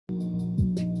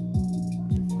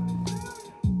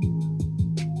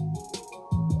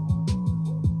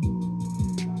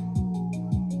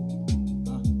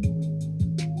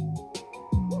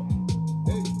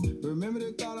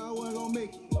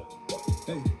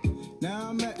Now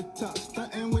I'm at the top,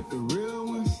 stunting with the real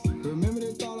ones. Remember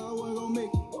they thought I wasn't gonna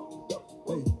make it.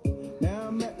 Hey. Now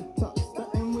I'm at the top,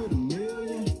 stunting with a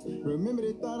million. Remember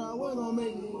they thought I wasn't gonna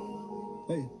make it.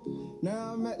 Hey.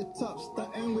 Now I'm at the top,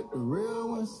 stunting with the real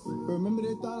ones. Remember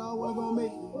they thought I wasn't gonna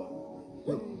make it.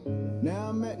 Hey. Now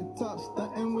I'm at the top,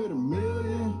 stunting with a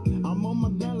million. I'm on my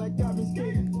gun like I've been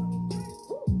skating.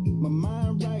 My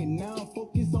mind right now,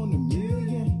 focus on the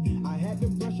million. I had to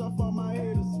brush off all my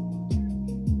haters.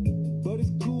 But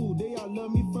it's cool, they all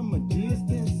love me from a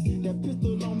distance. That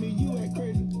pistol on me, you act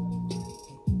crazy.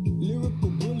 Lyrical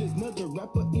bullets, another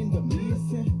rapper in the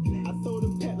missing. I throw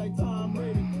the pack like Tom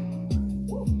Brady.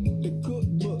 The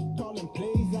cookbook, calling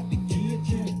plays out the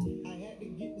kitchen. I had to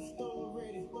get the stove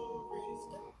ready.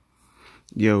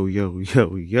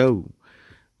 Yo.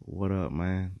 What up,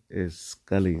 man? It's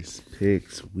Scully's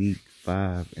Picks Week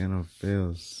 5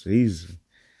 NFL season.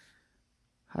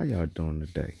 How y'all doing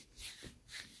today?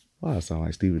 Wow, I sound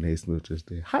like Stephen A. Smith just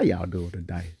did. How y'all doing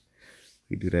today?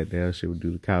 We do that damn shit. We do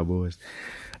the Cowboys.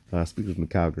 Speaking of the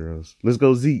Cowgirls, let's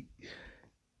go Zeke.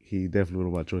 He definitely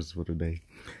one of my choices for today.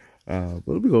 But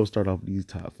we're going to start off with these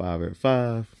top 5 at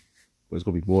 5. But it's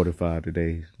going to be more than 5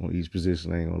 today on each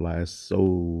position. I ain't going to lie.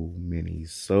 So many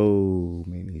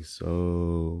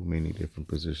different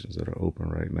positions that are open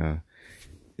right now.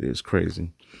 It is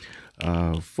crazy.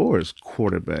 For his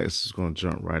quarterbacks, it's going to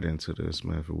jump right into this,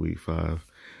 man, for week 5.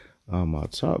 My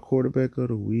top quarterback of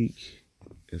the week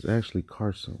is actually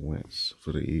Carson Wentz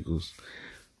for the Eagles.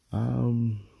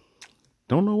 Don't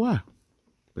know why,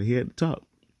 but he at the top.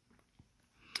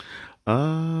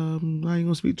 I ain't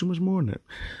gonna speak too much more on that.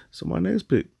 So my next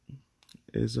pick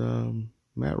is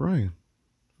Matt Ryan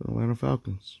for the Atlanta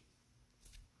Falcons.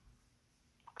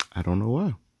 I don't know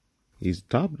why. He's the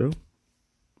top though.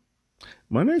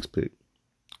 My next pick,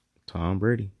 Tom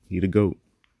Brady. He the GOAT.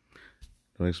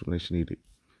 No explanation needed.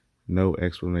 No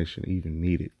explanation even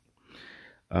needed.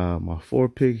 My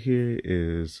 4th pick here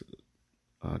is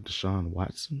Deshaun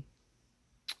Watson.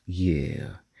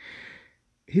 Yeah.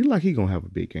 He gonna have a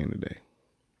big game today.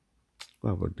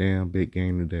 We'll have a damn big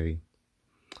game today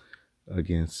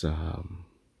against the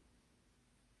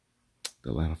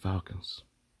Atlanta Falcons.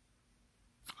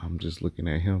 I'm just looking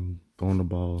at him throwing the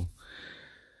ball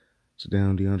to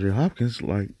down DeAndre Hopkins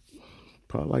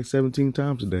probably 17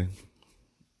 times a day.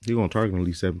 He's gonna target him at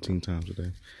least 17 times a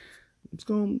day. It's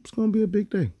gonna be a big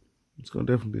day. It's gonna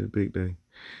definitely be a big day.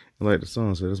 And like the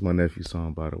song said, that's my nephew's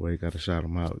song, by the way. Got to shout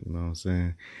him out, you know what I'm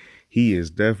saying? He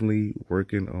is definitely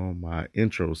working on my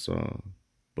intro song.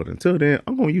 But until then,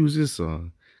 I'm going to use this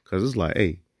song. Because it's like,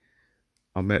 hey,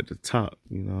 I'm at the top,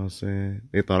 you know what I'm saying?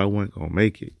 They thought I wasn't going to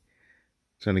make it.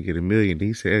 Trying to get $1 million.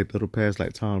 He said, hey, little pass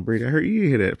like Tom Brady. I heard you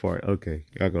hear that part. Okay,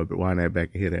 y'all got to wind that back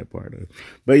and hear that part.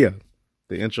 But yeah,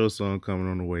 the intro song coming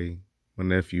on the way. My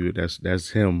nephew,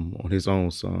 that's him on his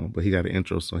own song. But he got an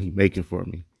intro song he making for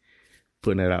me.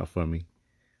 Putting that out for me.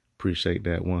 Appreciate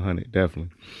that 100,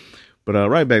 definitely. But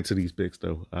right back to these picks,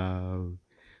 though.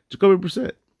 Jacoby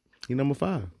Brissett, he number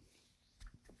 5.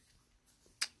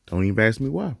 Don't even ask me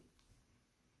why.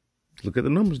 Look at the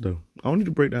numbers, though. I don't need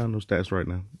to break down those stats right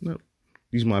now. No,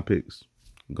 these are my picks.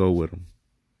 Go with them.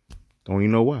 Don't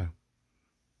even know why.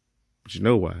 But you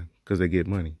know why. Because they get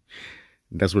money.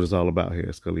 And that's what it's all about here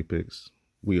at Scully Picks.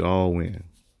 We all win.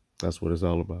 That's what it's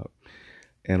all about.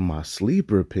 And my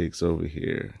sleeper picks over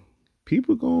here.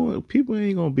 People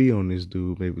ain't gonna be on this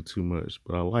dude maybe too much,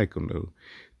 but I like him though.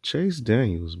 Chase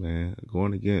Daniels, man,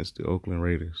 going against the Oakland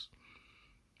Raiders.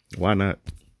 Why not?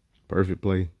 Perfect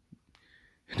play.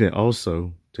 And then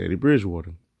also Teddy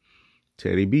Bridgewater,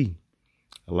 Teddy B.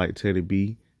 I like Teddy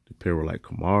B. The pair with like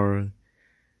Kamara,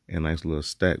 and nice little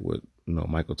stack with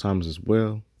Michael Thomas as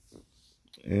well.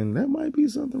 And that might be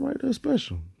something right there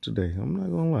special today. I'm not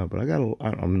gonna lie, but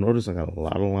I'm noticing I got a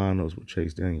lot of lineups with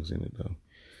Chase Daniels in it though.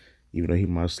 Even though he's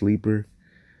my sleeper,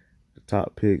 the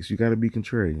top picks, you got to be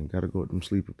contrarian. You got to go with them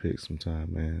sleeper picks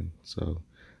sometime, man. So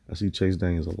I see Chase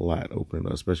Daniels a lot opening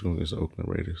up, especially against the Oakland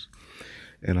Raiders.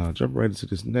 And I'll jump right into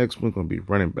this next one. Going to be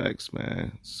running backs,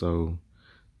 man. So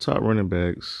top running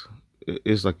backs,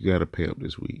 it's like you got to pay up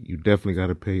this week. You definitely got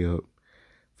to pay up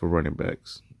for running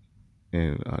backs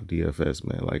and DFS,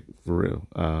 man. Like, for real.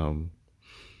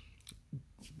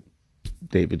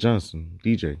 David Johnson,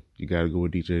 DJ. You got to go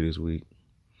with DJ this week.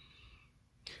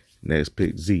 Next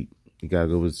pick, Zeke. You got to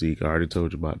go with Zeke. I already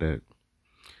told you about that.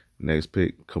 Next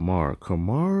pick, Kamara.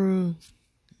 Kamara,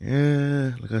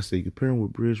 yeah, like I said, you compare him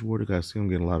with Bridgewater. I see him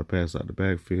getting a lot of passes out the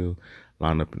backfield.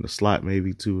 Line up in the slot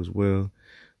maybe too as well.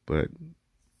 But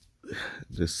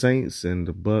the Saints and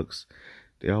the Bucks,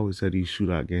 they always have these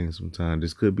shootout games sometimes.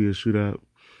 This could be a shootout.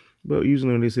 But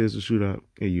usually when they say it's a shootout,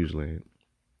 it usually ain't.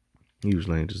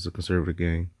 Usually ain't just a conservative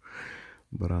game.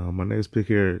 But my next pick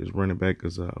here is running back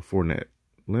is Fournette.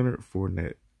 Leonard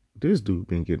Fournette. This dude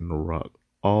been getting the rock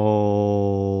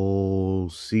all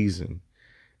season.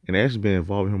 And actually been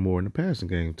involving him more in the passing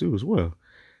game too as well.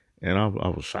 And I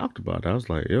was shocked about that. I was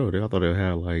like, yo, I thought they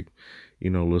had like, a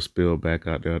little spill back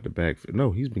out there at the backfield.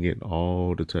 No, he's been getting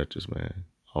all the touches, man.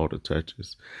 All the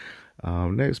touches.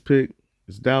 Next pick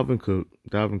is Dalvin Cook.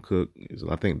 Dalvin Cook is,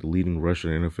 I think, the leading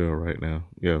rusher in the NFL right now.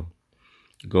 Yo,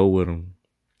 go with him.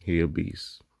 He a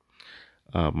beast.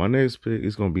 My next pick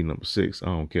is going to be number 6. I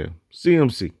don't care.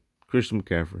 CMC, Christian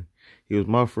McCaffrey. He was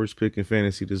my first pick in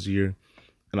fantasy this year.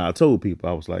 And I told people,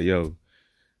 I was like, yo,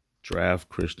 draft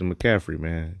Christian McCaffrey,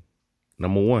 man.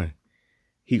 Number 1,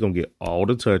 he going to get all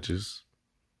the touches.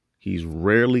 He's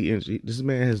rarely injured. This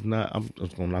man has not, I'm going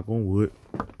to knock on wood.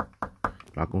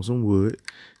 Knock on some wood.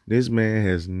 This man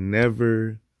has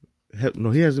never,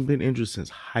 he hasn't been injured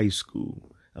since high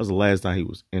school. That was the last time he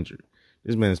was injured.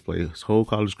 This man has played his whole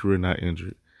college career not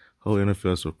injured. Whole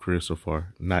NFL career so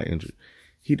far not injured.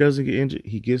 He doesn't get injured.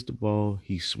 He gets the ball.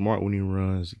 He's smart when he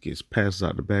runs. He gets passes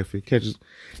out the backfield. Catches.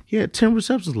 He had 10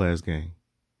 receptions last game.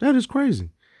 That is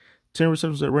crazy. 10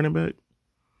 receptions at running back.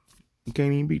 You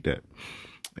can't even beat that.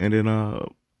 And then I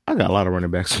got a lot of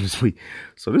running backs in this week.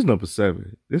 So this number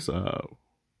 7. This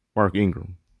Mark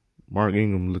Ingram. Mark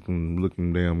Ingram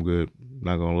looking damn good.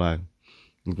 Not gonna lie.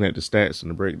 Looking at the stats and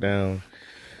the breakdown.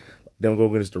 Then we'll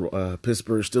go against the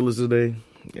Pittsburgh Steelers today.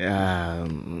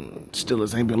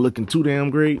 Steelers ain't been looking too damn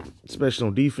great, especially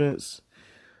on defense.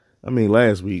 I mean,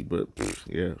 last week, but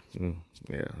yeah,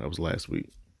 that was last week.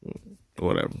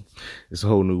 Whatever. It's a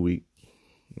whole new week.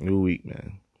 New week,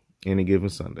 man. Any given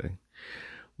Sunday.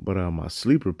 But my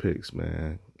sleeper picks,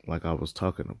 man, like I was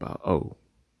talking about. Oh,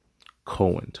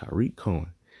 Cohen, Tyreek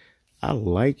Cohen. I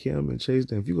like him and Chase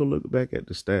Daniels. If you go look back at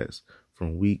the stats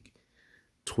from week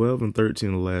 12 and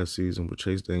 13 of last season, where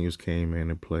Chase Daniels came in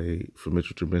and played for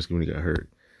Mitchell Trubisky when he got hurt.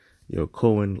 Yo,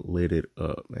 Cohen lit it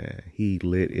up, man. He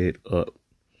lit it up.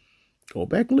 Go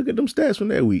back and look at them stats from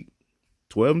that week.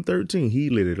 12 and 13, he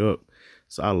lit it up.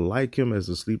 So I like him as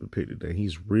a sleeper pick today.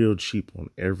 He's real cheap on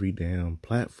every damn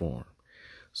platform.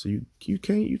 So you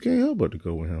can't help but to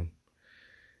go with him.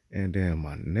 And then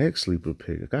my next sleeper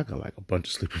pick, I got like a bunch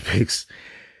of sleeper picks.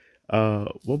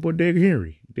 What about Derrick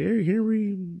Henry? Derrick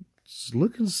Henry is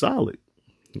looking solid.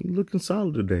 He's looking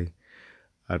solid today.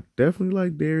 I definitely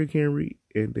like Derrick Henry.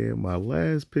 And then my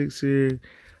last picks here,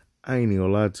 I ain't even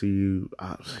gonna lie to you.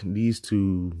 These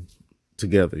two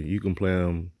together, you can play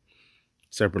them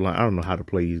separate line. I don't know how to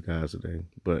play these guys today,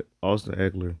 but Austin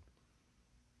Eckler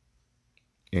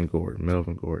and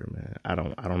Melvin Gordon, man. I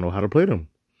don't know how to play them.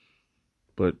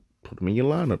 But put them in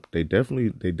your lineup. They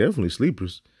definitely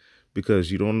sleepers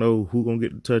because you don't know who gonna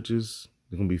get the touches.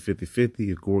 They're gonna be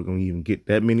 50-50 if Gordon gonna even get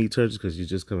that many touches because he's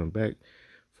just coming back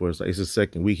for it's his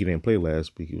second week. He didn't play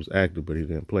last week. He was active, but he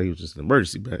didn't play. He was just an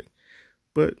emergency back.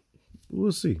 But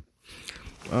we'll see.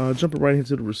 Jumping right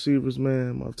into the receivers,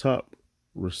 man. My top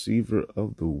receiver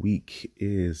of the week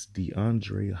is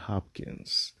DeAndre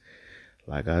Hopkins.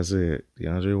 Like I said,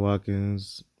 DeAndre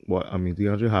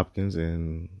Hopkins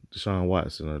and Deshaun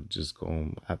Watson are just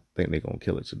I think they're going to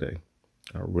kill it today.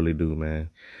 I really do, man.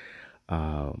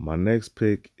 My next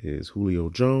pick is Julio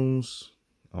Jones.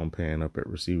 I'm paying up at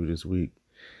receiver this week.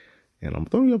 And I'm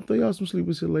throwing y'all some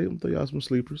sleepers here late. But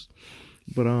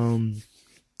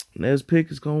next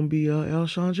pick is going to be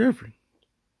Alshon Jeffrey.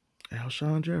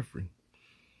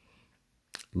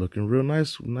 Looking real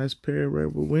nice. Nice pair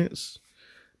right with Wentz.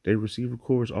 Their receiver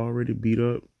core is already beat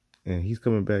up, and he's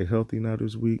coming back healthy now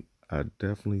this week. I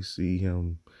definitely see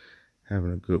him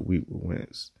having a good week with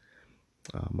Wentz.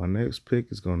 My next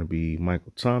pick is going to be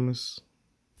Michael Thomas.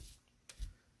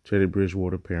 Teddy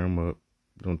Bridgewater, pair him up.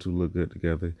 Don't two look good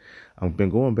together. I've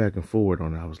been going back and forward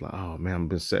on it. I was like, oh, man, I've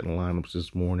been setting lineups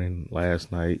this morning,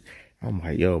 last night. I'm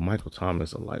like, yo, Michael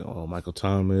Thomas. I'm like, oh, Michael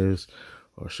Thomas.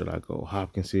 Or should I go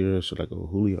Hopkins here? Should I go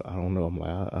Julio? I don't know. I'm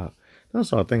like,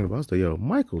 that's all I'm thinking about. I was like, yo,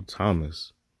 Michael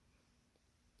Thomas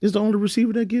is the only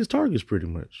receiver that gets targets pretty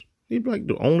much. He's like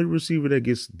the only receiver that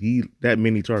gets that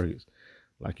many targets.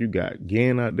 Like you got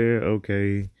Gann out there,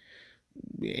 okay.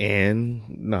 And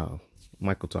no,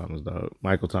 Michael Thomas, dog.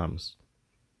 Michael Thomas.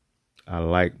 I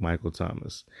like Michael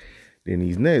Thomas. Then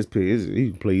these next picks, he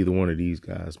can play either one of these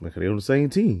guys, man. They're on the same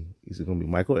team. Is it gonna be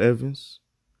Michael Evans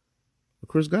or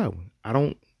Chris Godwin? I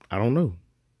don't know.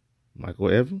 Michael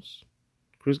Evans,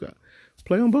 Chris Godwin.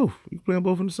 Play on both. You can play on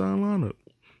both in the same lineup.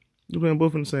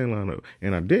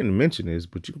 And I didn't mention this,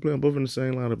 but you can play on both in the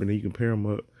same lineup, and then you can pair them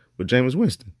up with Jameis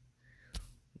Winston.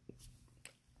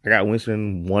 I got Winston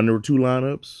in 1 or 2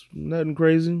 lineups. Nothing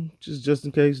crazy. Just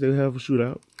in case they have a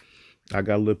shootout. I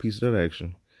got a little piece of that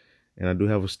action. And I do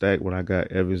have a stack when I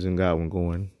got Evans and Godwin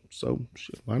going. So,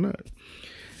 shit, why not?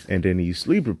 And then these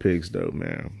sleeper picks, though,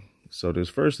 man. So this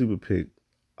first sleeper pick,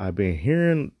 I've been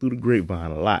hearing through the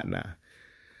grapevine a lot now.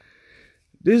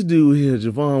 This dude here,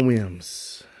 Javon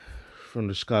Wims from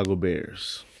the Chicago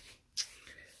Bears.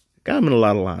 Got him in a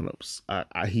lot of lineups.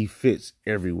 He fits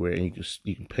everywhere, and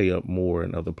you can pay up more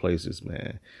in other places,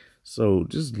 man. So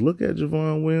just look at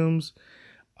Javon Wims.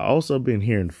 I also been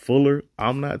hearing Fuller.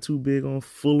 I'm not too big on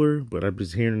Fuller, but I'm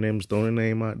just hearing them throwing a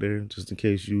name out there just in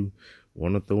case you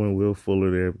want to throw in Will Fuller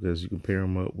there, because you can pair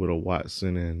him up with a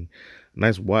Watson and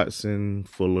nice Watson,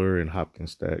 Fuller, and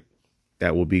Hopkins stack.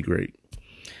 That would be great.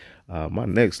 My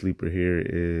next sleeper here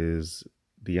is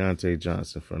Deontay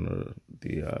Johnson from the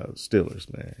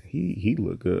Steelers, man. He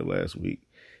looked good last week.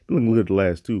 He looked good the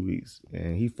last 2 weeks.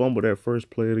 And he fumbled that first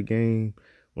play of the game.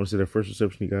 I want to say that first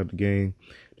reception he got of the game.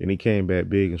 Then he came back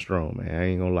big and strong, man. I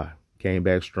ain't going to lie. Came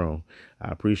back strong. I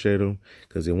appreciate him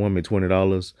because it won me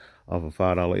 $20 off a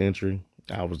 $5 entry.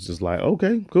 I was just like,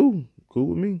 okay, cool. Cool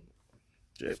with me.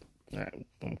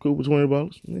 I'm cool with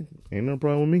 $20. Ain't no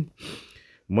problem with me.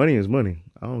 Money is money.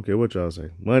 I don't care what y'all say.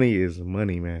 Money is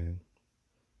money, man.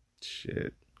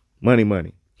 Shit.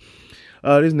 Money.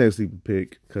 This next sleeper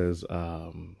pick, because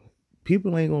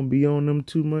people ain't gonna be on them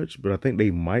too much, but I think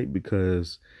they might,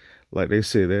 because like they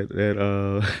said,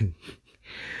 that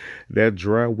that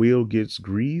dry wheel gets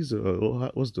grease.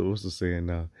 What's the saying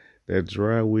now? That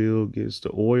dry wheel gets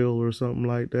the oil or something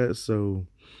like that. So,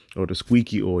 or the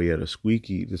squeaky oil, yeah, the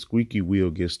squeaky wheel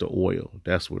gets the oil.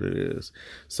 That's what it is.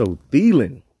 So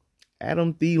Thielen,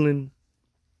 Adam Thielen,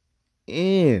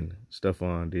 and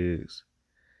Stephon Diggs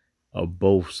are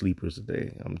both sleepers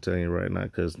today. I'm telling you right now,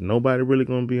 because nobody really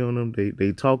gonna be on them.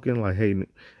 They talking like,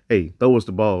 hey, throw us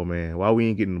the ball, man. Why we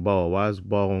ain't getting the ball? Why is the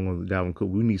ball on Dalvin Cook?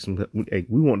 We need some.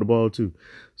 We want the ball too.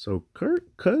 So Kirk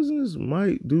Cousins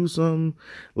might do something.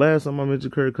 Last time I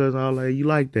mentioned Kirk Cousins, I was like, you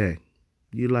like that?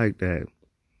 You like that?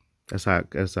 That's how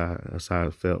I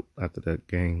felt after that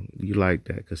game. You like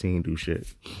that because he ain't do shit.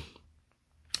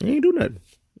 He ain't do nothing.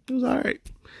 It was all right.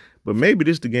 But maybe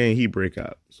this the game he break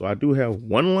out. So I do have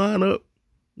one lineup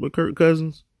with Kirk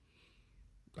Cousins.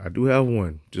 I do have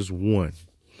one. Just one.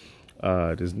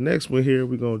 This next one here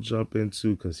we're going to jump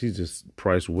into, because he's just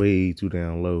priced way too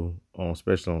down low,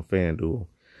 especially on FanDuel.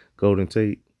 Golden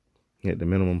Tate at the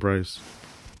minimum price.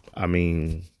 I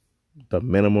mean, the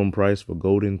minimum price for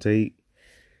Golden Tate,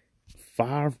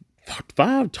 five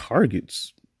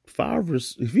targets.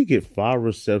 If you get 5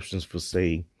 receptions for,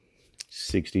 say,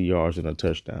 60 yards and a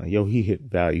touchdown. Yo, he hit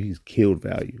value. He's killed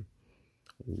value.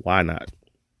 Why not?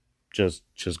 Just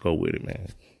go with it, man.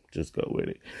 Just go with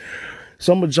it.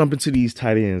 So I'm going to jump into these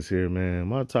tight ends here, man.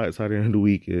 My tight end of the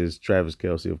week is Travis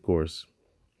Kelce, of course.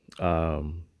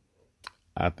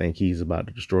 I think he's about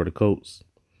to destroy the Colts.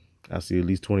 I see at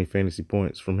least 20 fantasy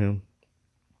points from him.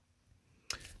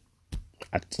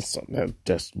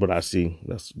 That's what I see.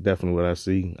 That's definitely what I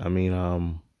see. I mean,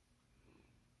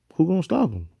 who going to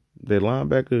stop him? Their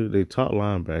top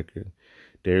linebacker,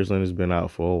 Darius Leonard, has been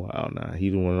out for a while now.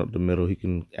 He's the one up the middle. He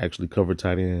can actually cover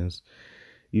tight ends.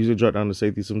 Usually drop down to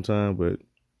safety sometime, but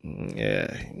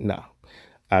no.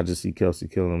 I just see Kelce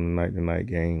killing him in the night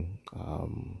game.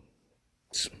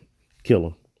 Kill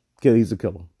him. He's a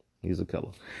killer. He's a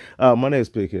killer. My next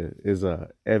pick here is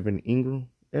Evan Ingram.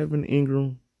 Evan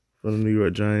Ingram from the New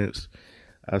York Giants.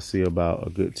 I see about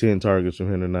a good 10 targets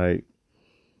from him tonight.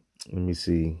 Let me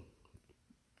see.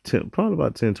 Probably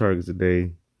about 10 targets a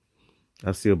day.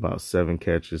 I see about 7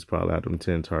 catches probably out of them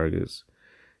 10 targets.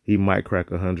 He might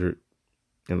crack 100,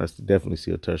 and I definitely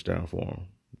see a touchdown for him.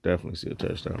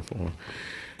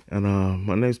 And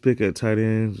my next pick at tight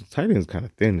ends kind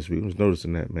of thin this week. I was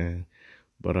noticing that, man.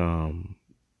 But I'm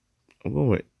going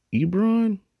with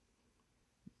Ebron.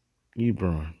 Yeah,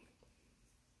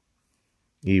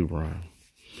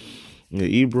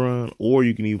 Ebron, or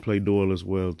you can even play Doyle as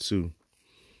well too.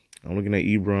 I'm looking at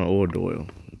Ebron or Doyle.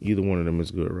 Either one of them is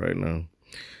good right now.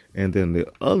 And then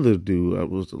the other dude, I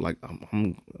was like,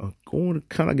 I'm going to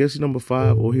kind of guess he's number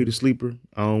 5 or he the sleeper.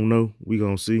 I don't know. We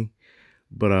gonna see.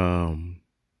 But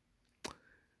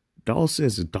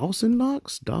Dawson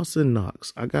Knox.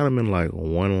 I got him in like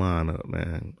one lineup,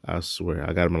 man. I swear,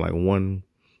 I got him in like one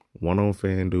on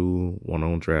FanDuel, one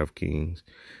on DraftKings.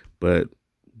 But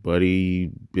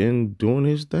he been doing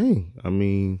his thing. I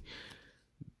mean,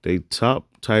 they top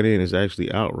tight end is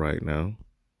actually out right now.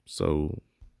 So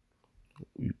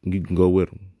you can go with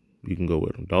him.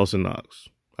 Dawson Knox.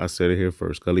 I said it here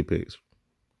first. Gully Picks.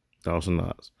 Dawson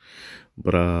Knox.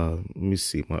 But let me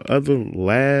see. My other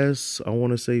last, I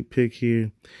want to say, pick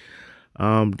here.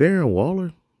 Darren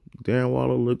Waller. Darren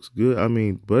Waller looks good. I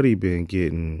mean, Buddy been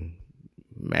getting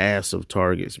massive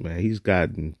targets, man. He's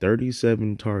gotten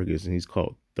 37 targets and he's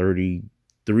caught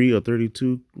 33 or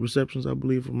 32 receptions, I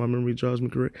believe, if my memory jogs me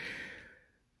correct.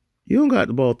 You don't got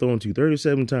the ball thrown to you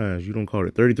 37 times. You don't call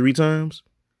it 33 times.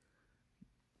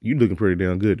 You looking pretty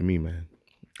damn good to me, man.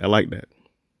 I like that.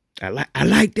 I like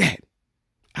that.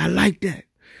 I like that.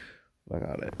 Like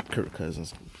all that. Kirk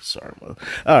Cousins. Sorry, man.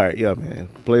 All right, yeah, man.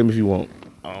 Play him if you want.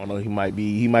 I don't know. He might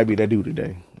be that dude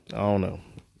today. I don't know.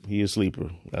 He a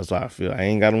sleeper. That's how I feel. I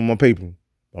ain't got him on my paper.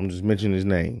 I'm just mentioning his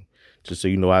name. Just so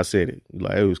you know I said it.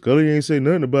 Like, hey, Scully ain't say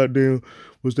nothing about damn,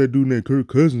 what's that dude named Kirk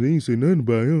Cousins? He ain't say nothing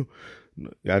about him.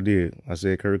 I did. I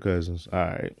said Kirk Cousins. All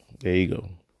right. There you go.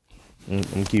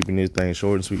 I'm keeping this thing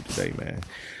short and sweet today, man.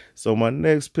 So my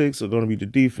next picks are going to be the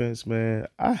defense, man.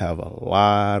 I have a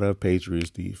lot of Patriots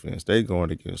defense. They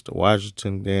going against the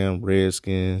Washington damn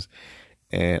Redskins,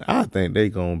 and I think they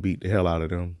going to beat the hell out of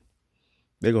them.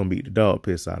 They're going to beat the dog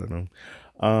piss out of them.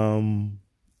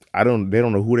 They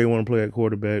don't know who they want to play at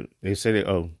quarterback. They said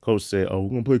coach said, we're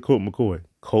going to play Colt McCoy.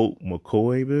 Colt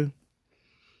McCoy, man?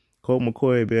 Colt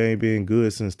McCoy ain't been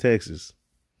good since Texas.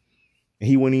 And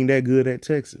he wasn't even that good at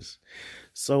Texas.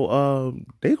 So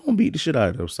they gonna beat the shit out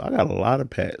of them. So I got a lot of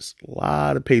Pats, a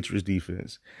lot of Patriots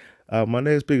defense. My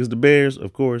next pick is the Bears.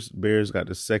 Of course, Bears got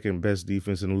the second best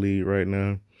defense in the league right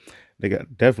now. They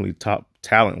got definitely top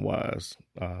talent wise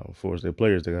for their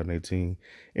players they got on their team.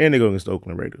 And they go against the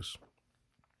Oakland Raiders.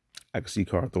 I can see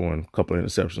Carr throwing a couple of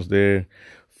interceptions there,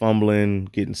 fumbling,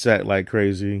 getting sacked like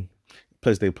crazy.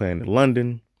 Plus they playing in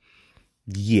London.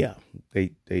 Yeah,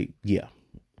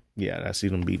 Yeah, I see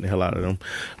them beating the hell out of them.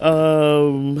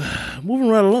 Moving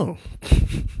right along.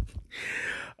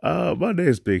 My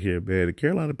next pick here, man, the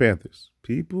Carolina Panthers.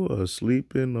 People are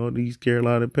sleeping on these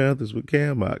Carolina Panthers with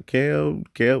Cam out. Cam,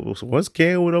 once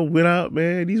Cam went out,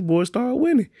 man, these boys start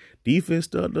winning. Defense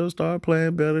start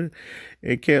playing better.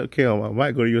 And Cam, I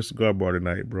might go to your cigar bar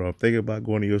tonight, bro. I'm thinking about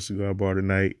going to your cigar bar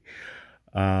tonight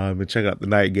and check out the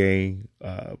night game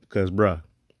because, bro,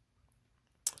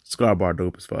 cigar bar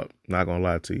dope as fuck. Not gonna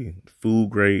lie to you. Food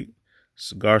great.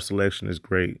 Cigar selection is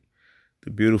great.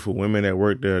 The beautiful women that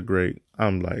work there are great.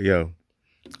 I'm like, yo,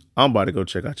 I'm about to go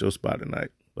check out your spot tonight.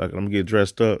 Like, I'm gonna get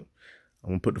dressed up.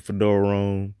 I'm gonna put the fedora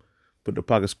on, put the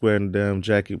pocket square in the damn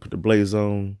jacket, put the blaze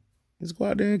on. Let's go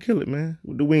out there and kill it, man.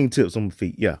 With the wingtips on my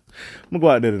feet. Yeah. I'm gonna go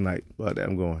out there tonight.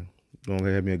 I'm going. Gonna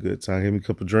have me a good time. Have me a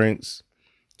couple drinks.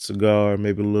 Cigar,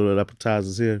 maybe a little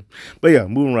appetizers here. But yeah,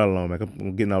 moving right along, man.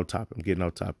 I'm getting off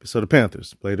topic. So the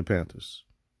Panthers, play the Panthers.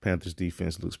 Panthers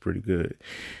defense looks pretty good.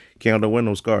 Cam, don't wear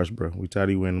no scars, bro. We tired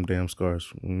of you wearing them damn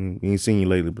scars. We ain't seen you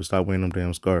lately, but stop wearing them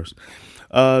damn scars.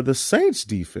 The Saints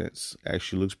defense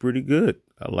actually looks pretty good.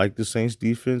 I like the Saints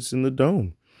defense in the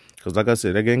dome. Because like I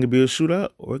said, that game can be a shootout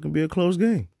or it can be a close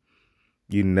game.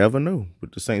 You never know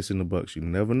with the Saints and the Bucks. You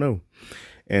never know.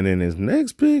 And then his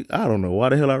next pick, I don't know why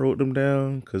the hell I wrote them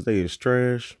down because they is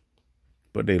trash,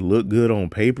 but they look good on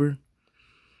paper.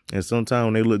 And sometimes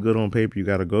when they look good on paper, you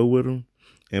got to go with them.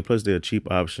 And plus, they're a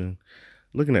cheap option.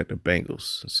 Looking at the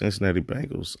Bengals, Cincinnati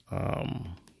Bengals.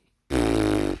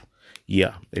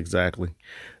 Yeah, exactly.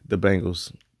 The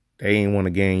Bengals, they ain't won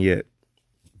a game yet,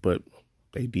 but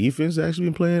their defense actually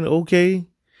been playing okay.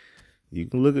 You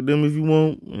can look at them if you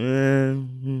want.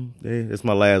 That's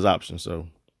my last option, so.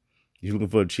 If you're looking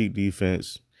for a cheap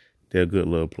defense, they're a good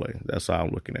little play. That's how I'm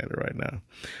looking at it right now.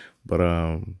 But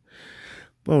I'm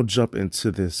going to jump into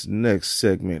this next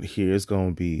segment here. It's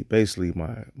going to be basically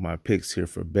my picks here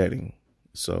for betting.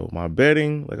 So my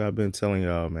betting, like I've been telling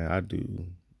y'all, man, I do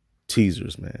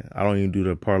teasers, man. I don't even do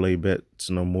the parlay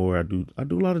bets no more. I do a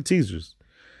lot of teasers.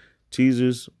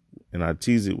 And I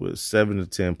tease it with 7 to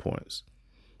 10 points.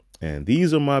 And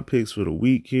these are my picks for the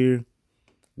week here,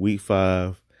 week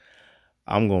 5.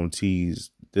 I'm going to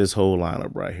tease this whole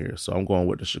lineup right here. So I'm going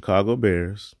with the Chicago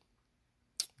Bears.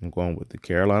 I'm going with the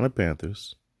Carolina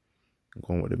Panthers. I'm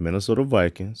going with the Minnesota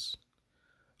Vikings.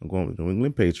 I'm going with the New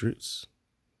England Patriots.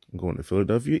 I'm going with the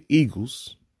Philadelphia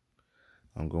Eagles.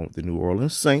 I'm going with the New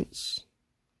Orleans Saints.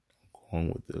 I'm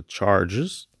going with the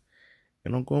Chargers.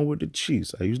 And I'm going with the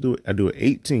Chiefs. I do it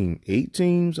 8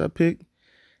 teams I pick.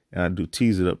 And I do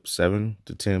tease it up 7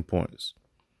 to 10 points.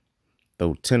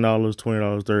 Throw $10,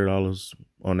 $20, $30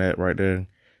 on that right there.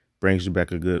 Brings you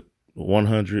back a good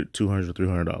 $100, $200,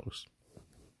 $300.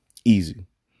 Easy.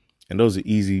 And those are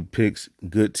easy picks.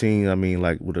 Good teams. I mean,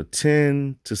 like with a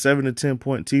 7 to 10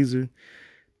 point teaser,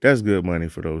 that's good money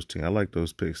for those teams. I like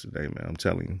those picks today, man. I'm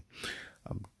telling you.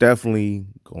 I'm definitely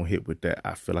going to hit with that.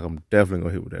 I feel like I'm definitely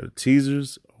going to hit with that. The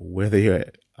teasers, where they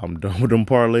at. I'm done with them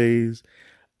parlays.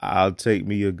 I'll take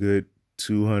me a good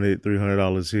 $200,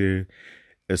 $300 here.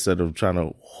 instead of trying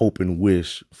to hope and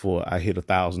wish for I hit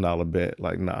 $1,000 bet.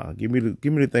 Like, nah, give me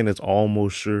the thing that's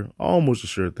almost a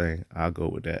sure thing. I'll go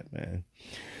with that, man.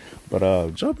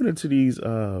 But jumping into these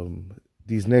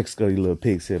next Scully little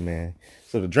picks here, man.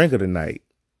 So the drink of the night,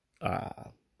 I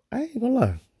ain't gonna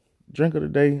lie. Drink of the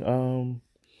day,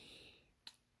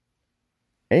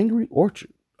 Angry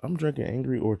Orchard. I'm drinking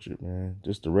Angry Orchard, man.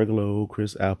 Just the regular old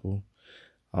Chris Apple.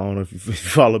 I don't know if you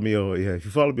follow me if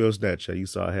you follow me on Snapchat, you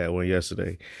saw I had one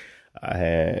yesterday. I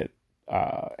had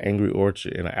Angry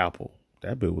Orchard and an apple.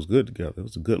 That bit was good together. It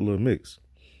was a good little mix.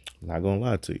 I'm not gonna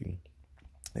lie to you.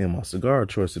 And my cigar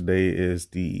choice today is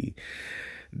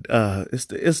it's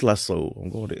the Isla Sol. I'm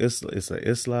going to Isla. It's a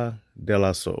Isla de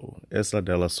la Sol. Isla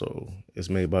de la Sol. It's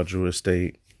made by Drew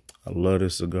Estate. I love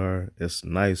this cigar. It's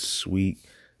nice, sweet,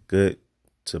 good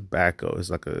tobacco. It's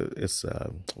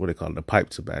what they call it, the pipe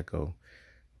tobacco.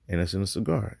 And it's in a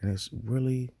cigar. And it's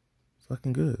really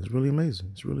fucking good. It's really amazing.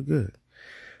 It's really good.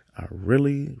 I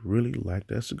really, really like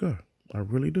that cigar. I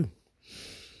really do.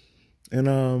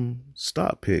 And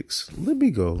stock picks. Let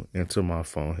me go into my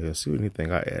phone here. See anything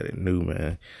I added new,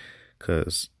 man.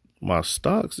 Cause my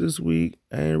stocks this week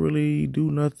ain't really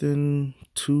do nothing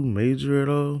too major at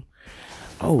all.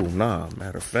 Oh nah,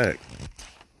 matter of fact.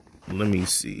 Let me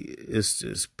see. It's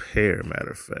this pair,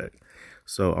 matter of fact.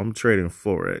 So I'm trading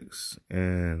Forex,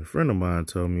 and a friend of mine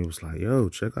told me, was like, yo,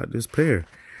 check out this pair.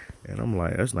 And I'm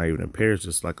like, that's not even a pair, it's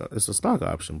just it's a stock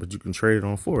option, but you can trade it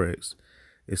on Forex.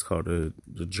 It's called the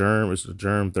Germ. It's the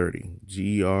Germ 30,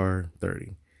 GER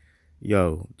 30.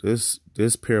 Yo, this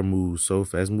pair moves so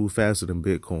fast, move faster than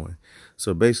Bitcoin.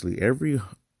 So basically, every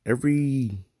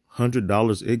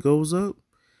 $100 it goes up,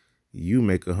 you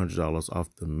make $100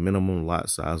 off the minimum lot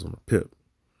size on the pip.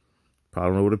 Probably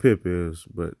don't know what a pip is,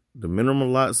 but the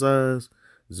minimum lot size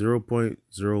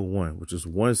 0.01, which is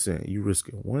 1 cent. You risk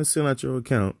it 1 cent out your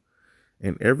account,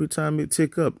 and every time it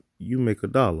tick up, you make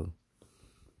 $1.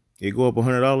 It go up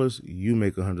 $100, you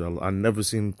make $100. I never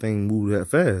seen the thing move that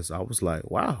fast. I was like,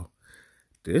 wow,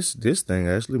 this thing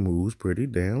actually moves pretty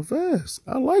damn fast.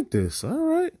 I like this. All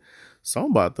right. So I'm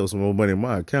about to throw some more money in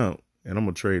my account, and I'm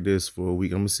going to trade this for a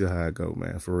week. I'm going to see how it go,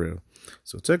 man, for real.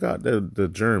 So check out the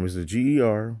Germ. It's the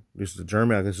GER. This is the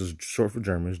German. I guess it's short for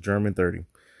German. It's German 30.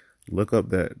 Look up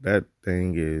that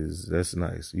thing that's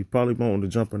nice. You probably want to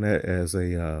jump on that as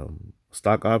a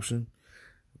stock option.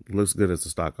 Looks good as a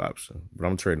stock option, but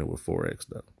I'm trading it with Forex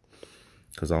though,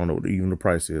 because I don't know what even the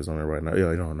price is on it right now. Yeah,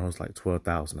 I don't know. It's like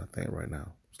 12,000, I think, right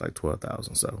now. It's like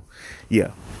 12,000. So,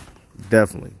 yeah,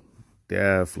 definitely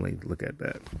look at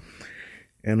that.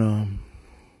 And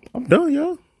I'm done,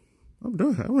 y'all. I'm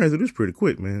done. I ran through this pretty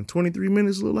quick, man. 23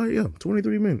 minutes look like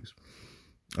 23 minutes.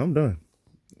 I'm done.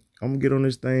 I'm gonna get on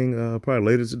this thing probably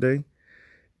later today,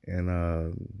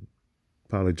 and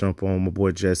probably jump on my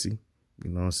boy Jesse. You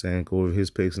know what I'm saying? Go over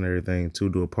his picks and everything too.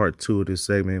 Do a part 2 of this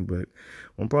segment. But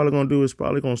what I'm probably going to do is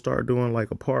start doing like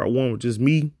a part 1 with just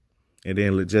me. And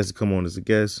then let Jesse come on as a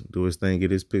guest, do his thing, get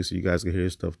his picks so you guys can hear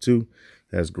his stuff too.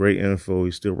 He has great info.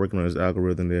 He's still working on his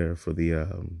algorithm there for the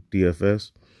DFS.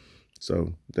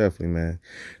 So definitely, man.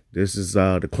 This is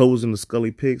the closing the Scully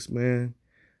picks, man.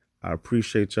 I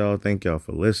appreciate y'all. Thank y'all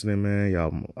for listening, man.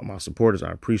 Y'all, my supporters,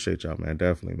 I appreciate y'all, man.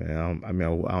 Definitely, man.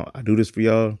 I do this for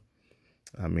y'all.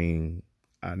 I mean,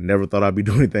 I never thought I'd be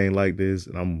doing anything like this,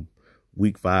 and I'm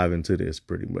week 5 into this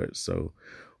pretty much. So,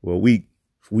 well, week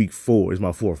 4 is my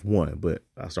 4th one, but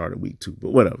I started week 2.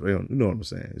 But whatever, you know what I'm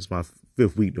saying? It's my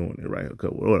 5th week doing it right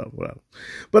here. Whatever.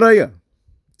 But yeah.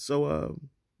 So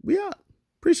we out.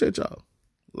 Appreciate y'all.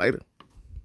 Later.